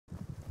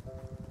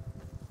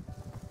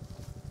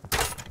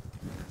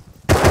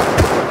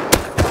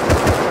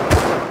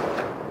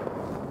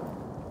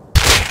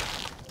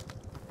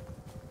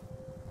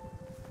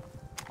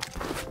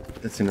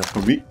That's enough for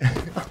me.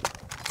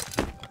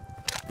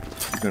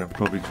 You're gonna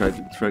probably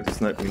try to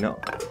snipe me now.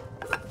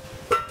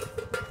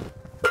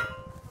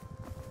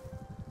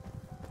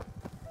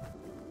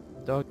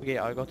 Doggy,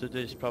 I got to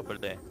do this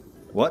properly.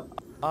 What?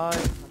 I,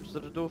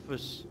 Mr.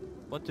 Doofus,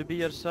 want to be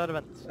your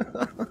servant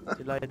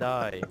till I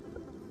die.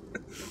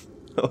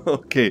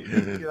 Okay,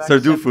 You Sir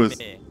accept Doofus.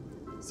 me?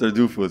 Sir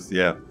Doofus,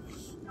 yeah.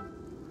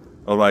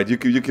 All right, you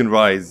can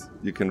rise.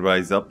 You can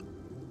rise up,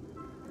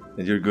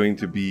 and you're going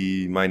to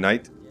be my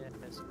knight.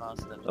 Yes,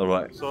 master. All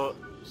right. So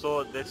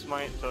that's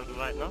my turn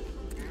right now.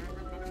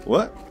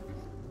 What?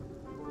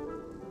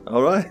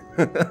 All right.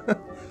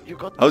 You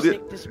got How to did-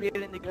 stick the spear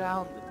in the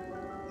ground.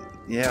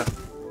 Yeah,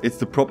 it's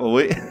the proper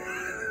way.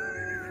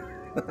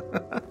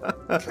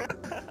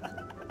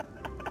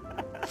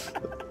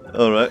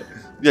 All right.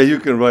 Yeah, you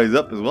can rise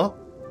up as well.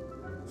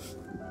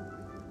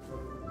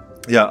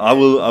 Yeah, I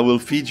will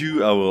feed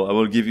you. I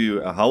will give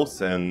you a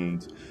house,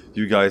 and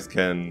you guys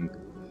can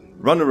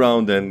run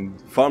around and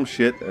farm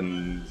shit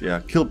and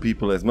yeah, kill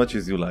people as much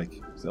as you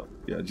like. So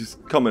yeah,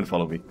 just come and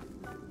follow me.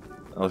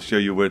 I'll show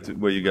you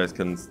where you guys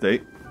can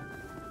stay.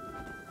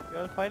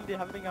 You're finally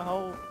having a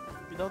home.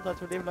 We don't have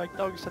to live like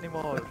dogs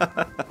anymore.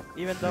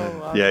 Even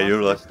though I'm Yeah,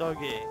 you're master's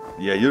doggy.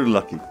 Yeah, you're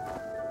lucky.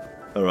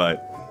 All right.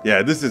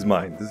 Yeah, this is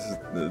mine.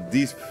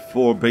 These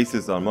 4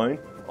 bases are mine.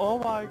 Oh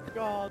my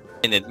god.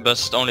 And it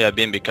must only have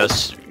been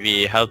because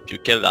we helped you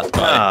kill that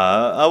guy.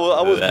 I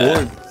was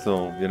bored,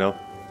 so you know.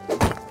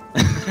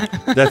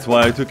 That's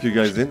why I took you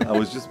guys in. I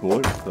was just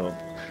bored, so.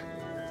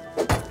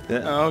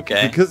 Yeah.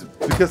 Okay. Because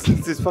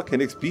it's this fucking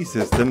XP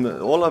system,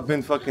 all I've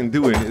been fucking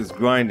doing is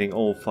grinding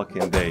all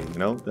fucking day. You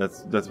know,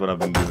 that's what I've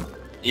been doing.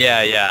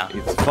 Yeah, yeah.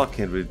 It's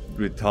fucking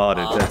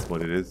retarded. That's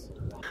what it is.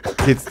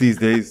 Kids these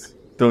days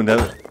don't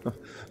have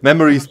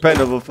memory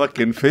span of a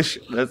fucking fish.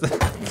 That's.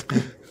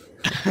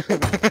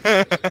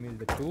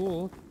 The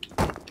tool.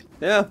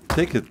 Yeah,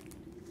 take it.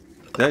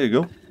 There you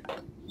go.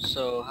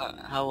 So,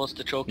 how was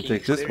the choking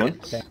Take this one.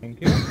 experience?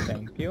 Thank you,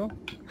 thank you.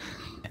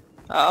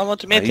 I want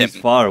to meet him. He's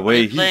far away.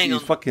 Are you playing He's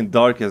on- fucking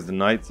dark as the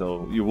night,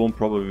 so you won't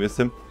probably miss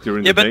him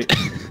during Yeah, the but... day.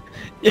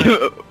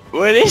 Yeah,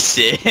 where is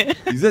he?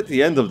 He's at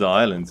the end of the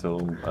island,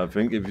 so I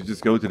think if you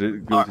just go to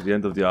the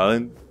end of the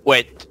island.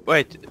 Wait.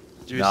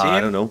 Do you see him?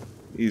 I don't know.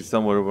 He's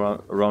somewhere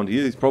around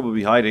here. He's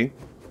probably hiding.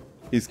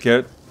 He's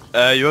scared.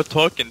 You're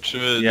talking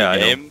through Yeah, I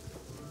the know. game.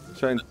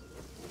 Trying.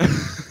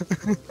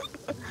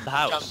 The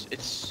house.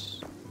 It's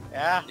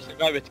Yeah, the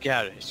guy with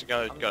gear. It's the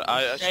guy with gear.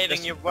 I saying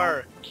just you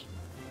work.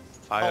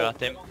 fire at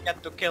him. You don't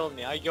get to kill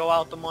me. I go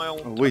out on my own.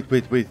 Oh, wait.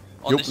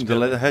 On You this open the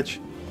ladder hatch.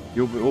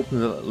 You open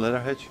the ladder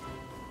hatch.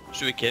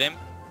 Should we kill him?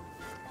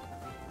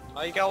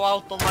 I go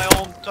out on my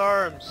own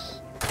terms.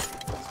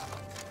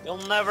 You'll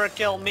never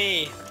kill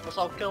me, because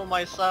I'll kill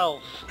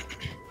myself.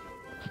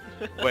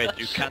 Wait,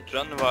 you can't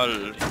run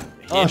while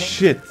Oh healing?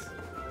 shit!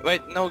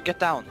 Wait, no, get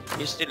down.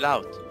 He's still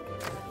out.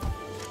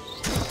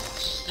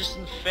 This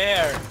isn't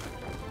fair.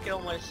 Kill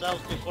myself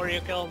before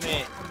you kill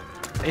me.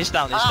 He's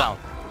down, he's down.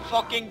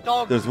 Fucking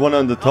dog. There's one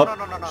on the top.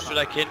 No. Should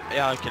I kill?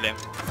 Yeah, I'll kill him.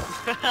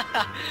 The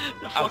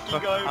Oh, fucking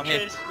fuck, guy who I'm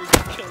hit. chased me to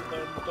kill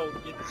the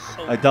dog. It's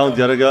so I downed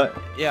the other guy.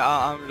 Yeah,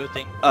 I'm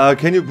looting.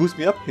 Can you boost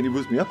me up?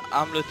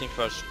 I'm looting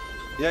first.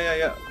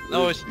 Yeah.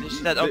 No, it's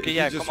dead. Okay,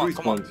 yeah,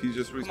 come on. He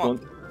just Come on.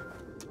 respawned.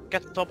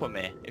 Get on top of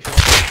me if you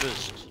want to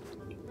boost.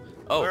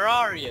 Oh, Where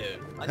are you?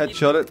 I need-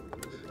 Headshot it.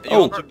 you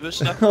want to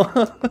boost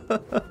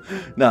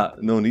up? Nah,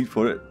 no need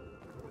for it.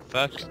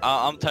 Fuck,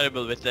 I'm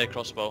terrible with the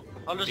crossbow.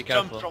 I'll Be just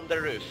jump careful. from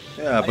the roof.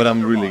 Yeah, but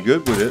I'm really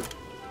good with it.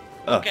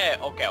 Okay.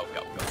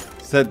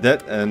 Said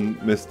that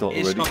and missed He's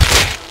already. gone.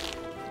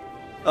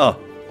 Oh.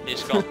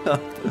 He's gone.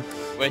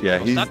 Wait, Yeah,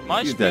 was that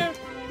my he's spear? dead.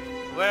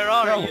 Where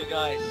are No. you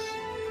guys?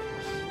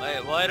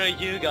 Why do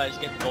you guys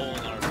get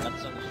boner?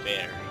 That's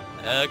unfair.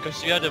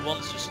 Cause you are the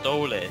ones who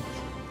stole it.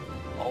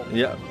 Oh.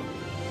 Yeah.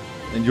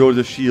 And you're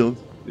the shield.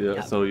 Yeah,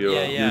 Yeah. so you're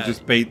Yeah.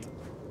 just bait.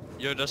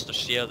 You're just a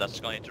shield that's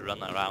going to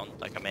run around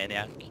like a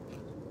maniac.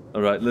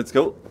 Alright, let's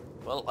go.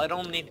 Well, I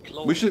don't need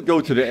clothes. We should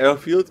go to the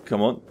airfield.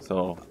 Come on.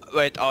 So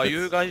Wait, are Let's-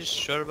 you guys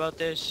sure about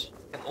this?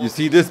 you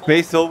see this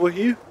base over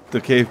here?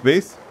 The cave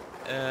base?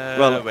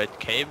 Well- Wait,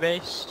 cave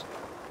base?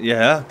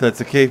 Yeah,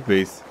 that's a cave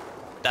base.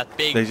 That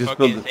big They just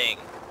fucking built it. thing.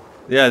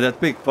 Yeah, that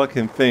big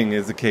fucking thing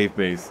is a cave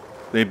base.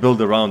 They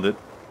build around it.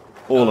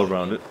 All Oh.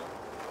 around it.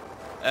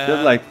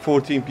 There's like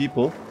 14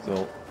 people,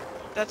 so...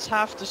 That's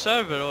half the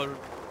server, or...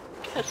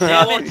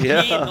 Damn it,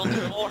 Yeah. not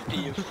 40,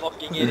 you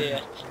fucking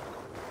idiot.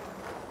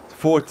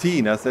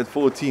 14, I said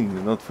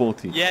 14, not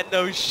 14. Yeah,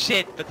 no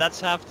shit, but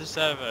that's half the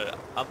server.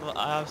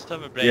 I have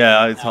server break.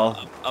 Yeah, it's now.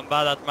 half. I'm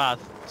bad at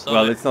math. So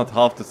Well, it's not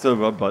half the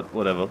server, but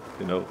whatever,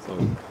 you know, so...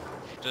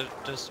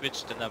 just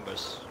switch the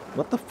numbers.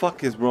 What the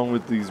fuck is wrong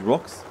with these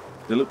rocks?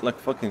 They look like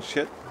fucking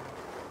shit.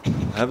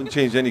 I haven't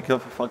changed any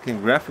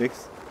fucking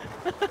graphics.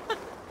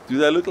 Do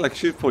they look like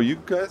shit for you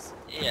guys?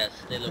 Yes,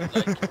 they look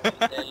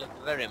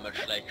very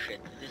much like shit.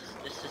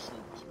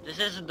 This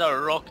isn't a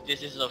rock,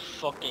 this is a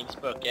fucking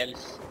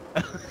spökels.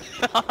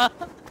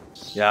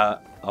 Yeah,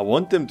 I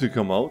want them to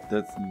come out.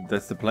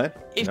 That's the plan.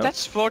 If you know?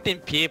 that's 14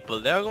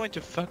 people, they're going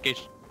to fuck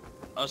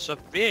also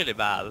really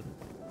bad.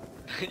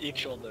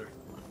 Each other.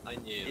 I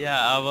knew. Yeah,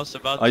 I was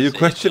about Are to you say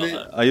questioning?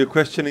 so. Are you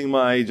questioning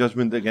my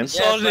judgment again? Yes,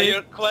 so Sorry,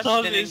 you're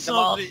questioning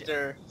sorry. the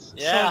master.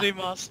 Yeah. Sorry,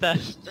 master.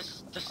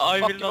 Just I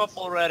fuck will him not- up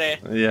already.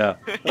 Yeah.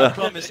 I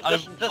promise, I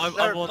Doesn't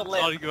deserve won't to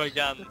live. argue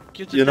again.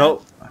 You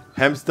know,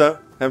 hamster,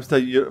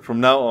 from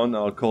now on,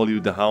 I'll call you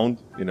the Hound.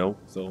 You know,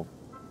 so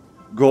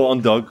go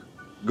on, dog.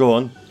 Go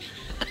on.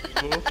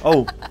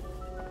 Oh,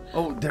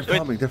 they're Wait.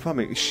 farming. They're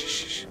farming. Shh,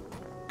 shh, shh.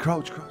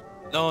 Crouch.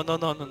 No,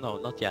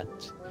 not yet.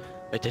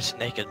 Wait, there's a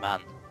naked man.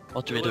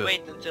 What do we do?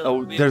 Wait until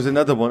Oh, we... there's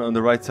another one on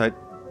the right side.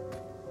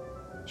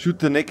 Shoot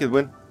the naked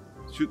one.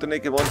 Shoot the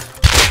naked one.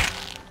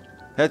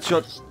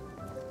 Headshot.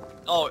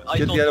 Oh, I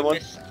Get thought the other you one.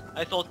 missed.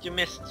 I thought you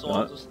missed, so No,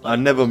 I just... I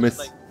never was miss.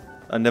 like,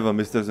 I never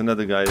miss. There's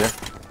another guy there.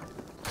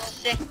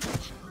 Shit.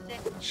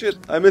 Shit,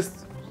 I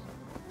missed.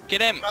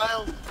 Get him!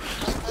 Trial.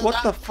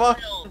 What the fuck?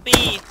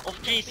 Be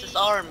of Jesus'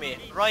 army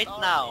right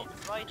now.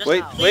 Just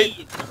Wait, bleed.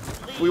 wait.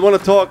 Bleed. We want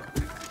to talk.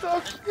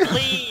 Just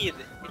bleed.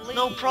 It's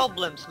no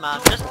problems,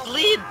 man. Just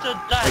bleed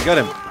to death. I got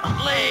him.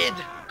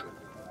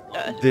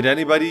 Bleed. Did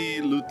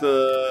anybody loot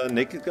the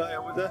naked guy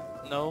over there?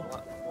 No.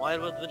 Why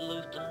would we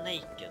loot the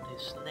naked?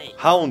 He's naked.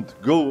 Hound,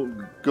 go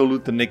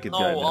loot the naked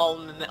guy. No,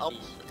 man. I'll...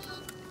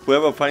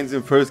 Whoever finds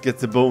him first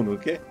gets a bone,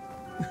 okay?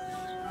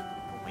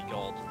 Oh my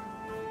god.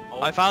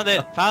 Oh. I found it!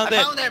 I Found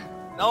it! found him!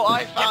 No,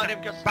 I found him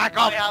because Back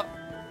I up! have...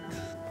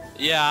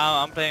 Yeah,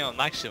 I'm playing on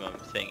maximum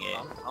thingy.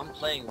 I'm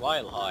playing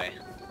while high.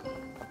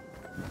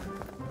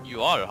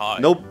 You are high.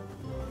 Nope.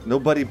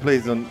 Nobody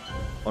plays on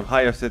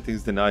higher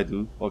settings than I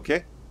do,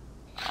 okay?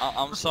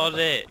 I'm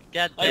sorry.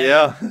 Get there.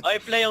 Yeah. I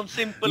play on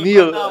simple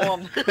Neil. from now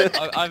on.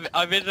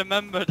 I will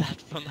remember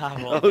that from now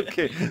on.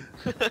 Okay.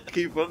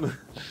 Keep on.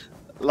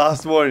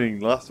 Last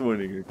warning,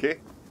 okay?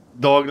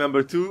 Dog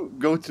number 2,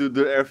 go to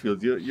the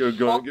airfield. You're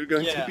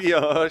going yeah. to be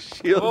our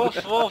shield.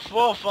 Woof, woof,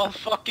 woof, I'll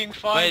fucking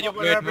find you Wait,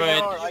 wherever you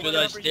are. should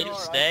I still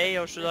stay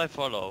or should I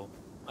follow?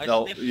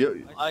 No,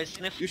 I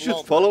sniff You should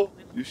blood. follow.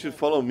 You should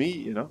follow me,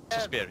 you know?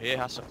 Spear, he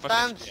has a Stand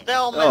fucking spear.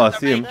 still, Oh, I Mr.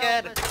 see him.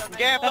 Naked.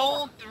 Get,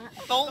 don't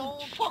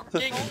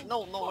fucking...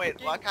 No, wait,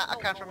 I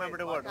can't remember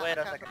the word. Wait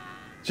a second.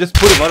 Just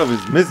put him out of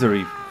his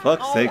misery.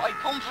 Fuck's No, sake. I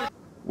come from...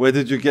 Where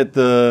did you get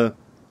the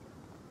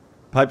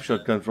pipe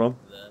shotgun from?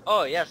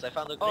 Oh yes, I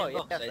found a green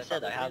box. I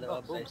said I had a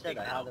boomstick.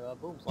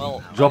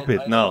 Well, Drop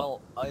it now.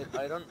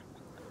 I don't...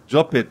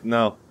 Drop it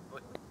now.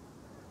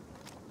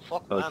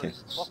 Fuck Okay. man,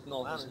 fuck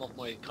no, that's not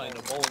my kind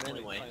of bone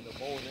anyway.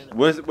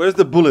 Where's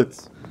the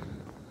bullets?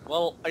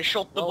 Well, I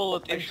shot the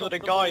bullet into the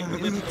guy who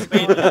didn't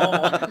pay the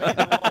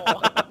law.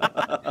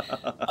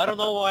 I don't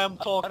know why I'm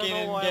talking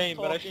in game,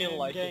 but I feel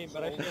like it.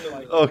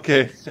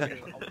 Okay.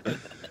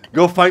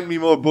 Go find me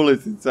more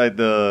bullets inside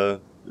the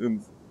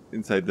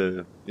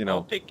you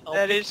know. I'll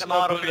There pick is them no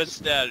out of bullets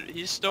his... there.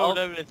 He stole I'll-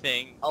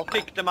 everything. I'll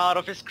pick them out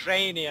of his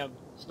cranium.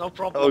 It's no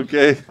problem.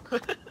 Okay.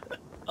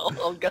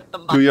 I'll get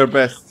them Do back. your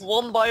best.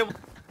 One by one.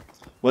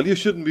 Well, you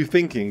shouldn't be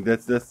thinking.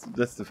 That's the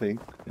thing,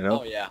 you know.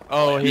 Oh yeah.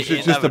 Oh, You he should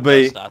just never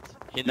obey. does that.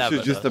 He You never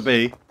should just does.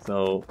 obey.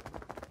 So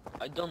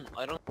I don't...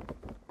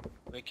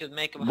 We could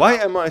make him... why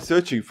am I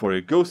searching for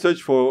it? Go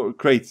search for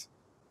crates.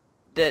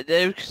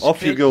 There's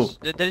Off you go.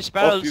 There's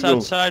barrels you go.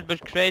 outside, but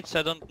crates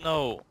I don't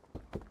know.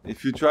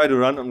 If you try to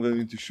run, I'm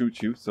going to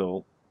shoot you.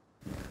 So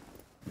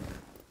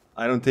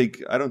I don't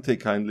take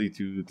kindly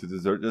to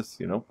deserters,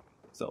 you know.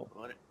 So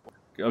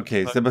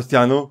okay,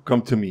 Sebastiano,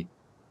 come to me.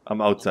 I'm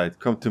outside.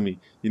 Come to me.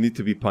 You need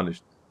to be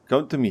punished.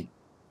 Come to me.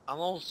 I'm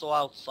also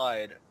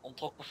outside, on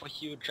top of a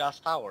huge ass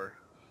tower.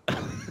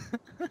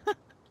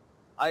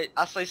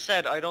 As I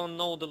said, I don't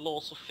know the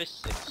laws of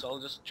physics, so I'll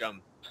just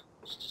jump.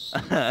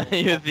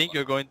 You think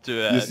you're going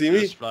to You see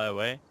me? just fly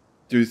away?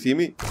 Do you see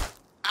me?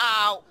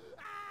 Ow!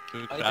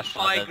 To I crash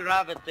defy on it.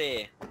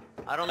 gravity.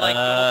 I don't like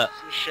Uh,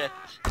 ghosts and shit.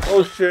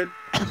 Oh shit!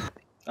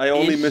 I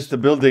only Is- missed the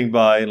building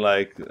by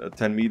like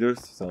 10 meters,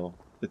 so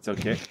it's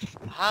okay.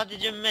 How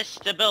did you miss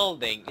the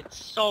building? It's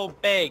so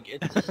big.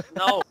 It's just,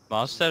 no.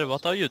 Master,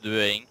 what are you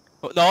doing?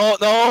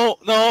 Oh,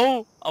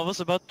 no! I was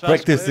about to ask.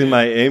 Practicing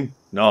my aim.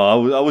 No,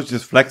 I was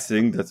just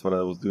flexing. That's what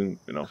I was doing,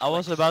 you know. I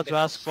was about to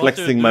ask. What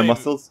Flexing you're my doing.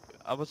 muscles.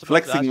 I was about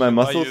Flexing to ask my you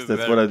why muscles, you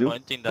that's were what I do.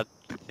 Pointing that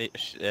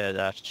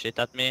shit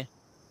at me.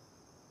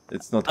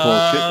 It's not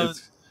called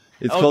shit.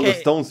 It's called a okay.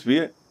 stone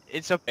spear.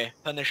 It's okay. Okay,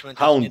 punishment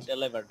Hound. has been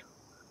delivered.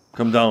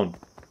 Come down.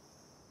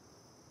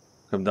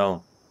 Come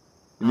down.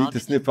 You How need to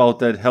did sniff out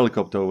that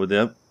helicopter over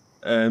there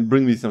and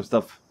bring me some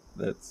stuff.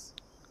 That's.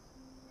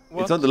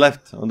 What? It's on the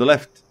left. On the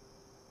left.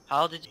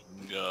 How did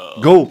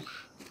you... Go.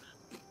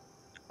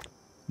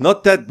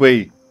 Not that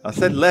way. I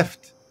said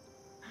left.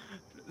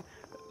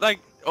 Like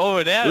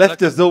over there.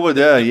 Left like, is over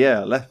there. Yeah,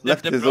 left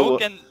the is over.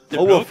 broken, the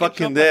Over broken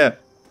fucking chopper. there.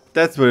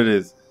 That's where it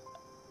is.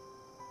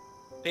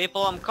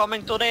 People, I'm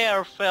coming to the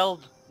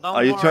airfield. Don't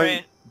Are you worry.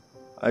 trying?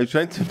 Are you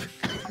trying to?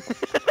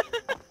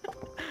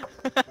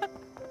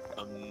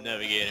 I'm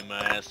navigating my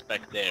ass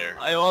back there.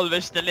 I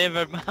always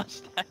deliver,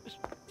 master.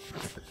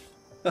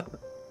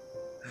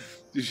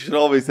 You should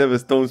always have a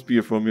stone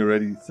spear from you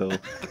ready. So Look,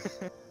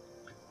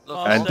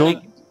 and I'm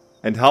like-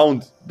 And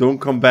Hound, don't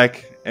come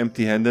back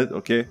empty-handed,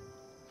 okay?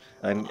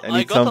 I I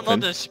need got something.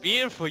 another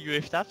spear for you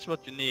if that's what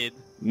you need.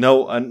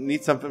 No, I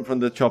need something from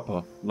the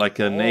chopper, like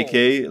an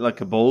AK, like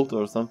a bolt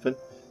or something.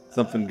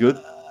 Something good.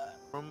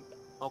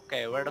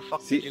 Okay, where the fuck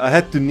did See, you I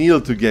had to kneel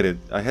to get it.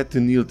 I had to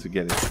kneel to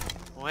get it.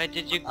 Where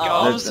did you go?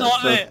 I'm That's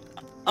sorry.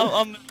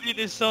 I'm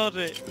really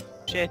sorry.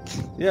 Shit.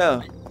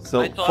 Yeah,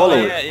 so I thought follow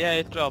yeah, it. yeah,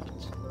 it dropped.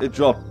 It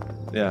dropped.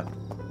 Yeah,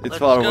 it's Let's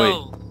far away.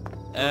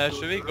 go.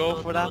 Should we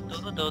go for that?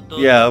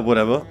 Yeah,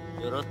 whatever.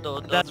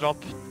 That drop.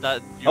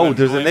 That. You Oh, were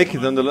there's a going naked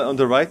for? on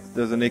the right.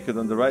 There's a naked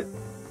on the right.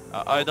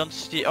 I don't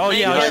see. Oh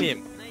yeah, I see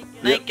him.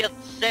 Naked,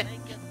 sit,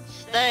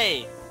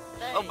 stay.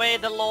 Obey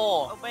the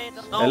law.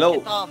 No, Hello.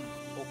 get on.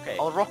 Okay.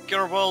 I'll rock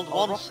your world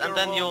once and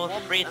then you're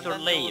free to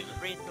leave.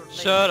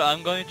 Sir,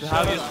 I'm going to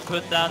have you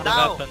put down the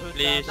Now. weapon,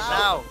 please.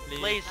 Now,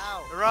 please,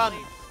 run.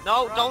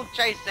 No, don't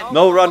chase him.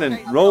 No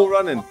running. No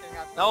running.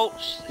 No.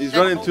 He's sit.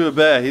 running to a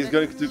bear. He's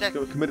going to Set.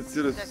 commit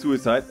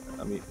suicide.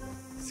 I mean,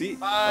 see?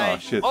 Bye. Oh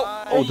shit.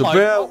 Oh, Oh, the my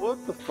bear. God.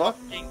 What the fuck?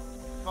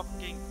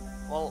 Fucking.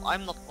 Well,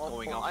 I'm not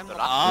going after that.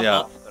 I'm Yeah.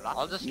 not.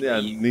 I'll just Yeah,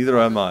 leave. neither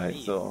am I.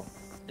 So.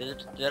 There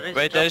is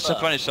Wait, there's a just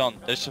furnace on.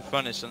 There's a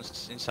furnace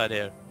inside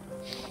here.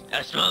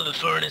 I smell the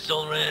furnace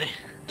already.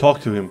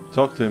 Talk to him.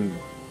 Talk to him.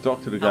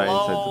 Talk to the guy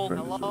inside Hello, the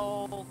furnace.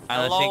 hello,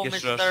 And I hello, think it's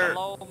Mr. Russian.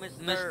 Hello,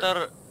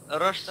 Mr.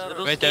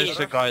 Rush. Wait, there's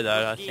a guy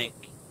there, I think.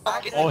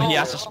 Oh, he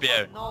has a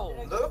spear. No.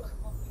 Look,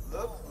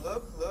 look,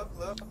 look, look,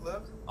 look,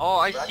 look. Oh,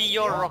 I see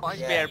your rock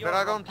spear, but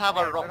I don't have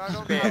a rock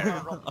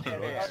spear.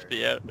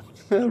 Spear.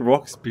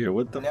 Rock spear.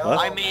 What the No. fuck?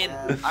 I mean,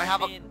 I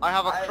have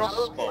a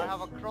crossbow.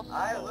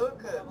 I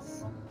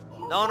Lucas.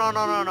 No,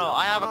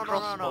 I have a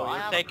crossbow.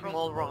 You're taking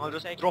all wrong. I'll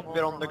just drop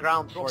it on the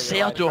ground for you.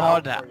 Say out right too now.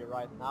 hard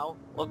now.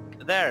 Look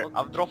there,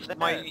 I've dropped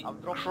my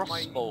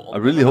crossbow. on I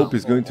really the hope ground.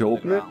 he's going to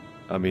open it.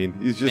 I mean,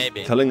 he's just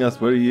Maybe. telling us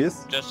where he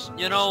is. Just,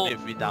 You know-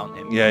 if we down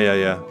him.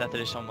 Yeah. That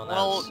there is someone Well,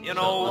 else. you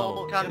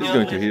know, can He's you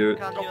going to hear it.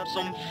 drop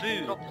some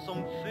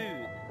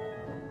food?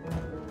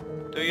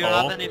 Do you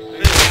Oh. have any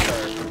food?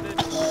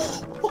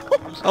 sir?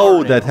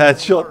 Oh, that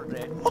headshot.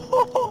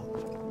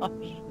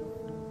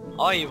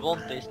 I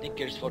want a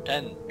Snickers for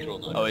 10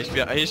 kroner. Oh,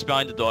 he's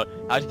behind the door.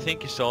 I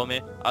think he saw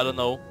me. I don't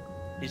know.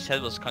 His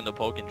head was kind of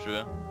poking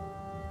through.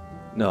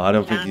 No, I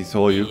don't think he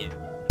saw you.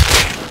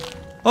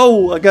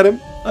 Oh, I got him.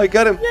 I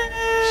got him.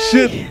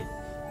 Shit.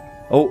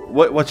 Oh,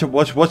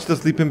 watch the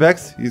sleeping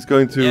bags. He's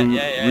going to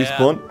Yeah.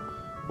 respawn.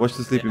 Watch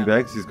the sleeping Yeah.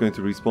 bags. He's going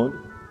to respawn.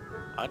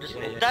 I just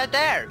Yeah.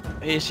 there.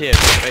 He's here.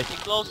 Wait. He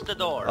closed the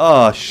door.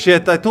 Oh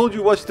shit! I told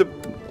you watch the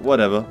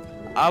whatever.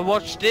 I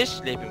watched this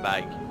sleeping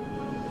bag.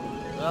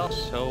 Well,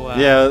 so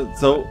Yeah.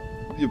 So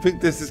you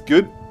think this is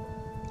good?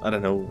 I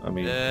don't know. I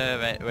mean,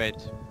 wait.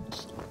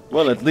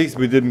 well, at least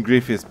we didn't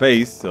grief his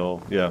base.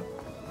 So yeah,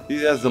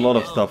 he has a lot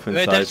of stuff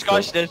inside. Wait, there's so-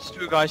 guys. There's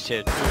two guys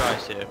here.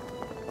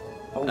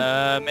 Oh,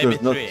 Maybe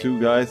there's not three. two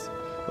guys.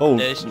 Oh,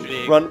 There's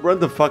three. run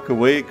the fuck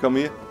away! Come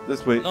here.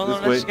 This way. No,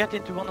 this let's way. get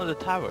into one of the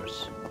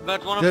towers.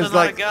 But one of There's them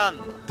had a like-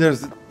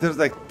 gun. There's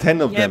like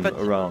 10 of Yeah, them but-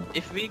 around.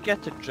 If we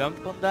get to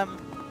jump on them,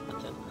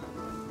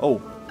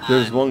 Oh,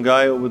 there's one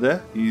guy over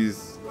there.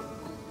 He's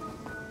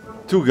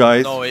two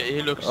guys. no,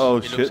 he looks. Oh,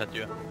 he shit. looks at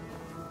you.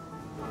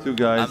 Two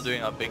guys. I'm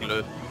doing a big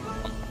loot.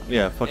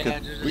 Yeah, fuck Yeah,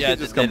 it. just- We Yeah, can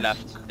just they come.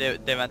 left.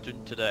 They went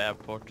into the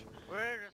airport.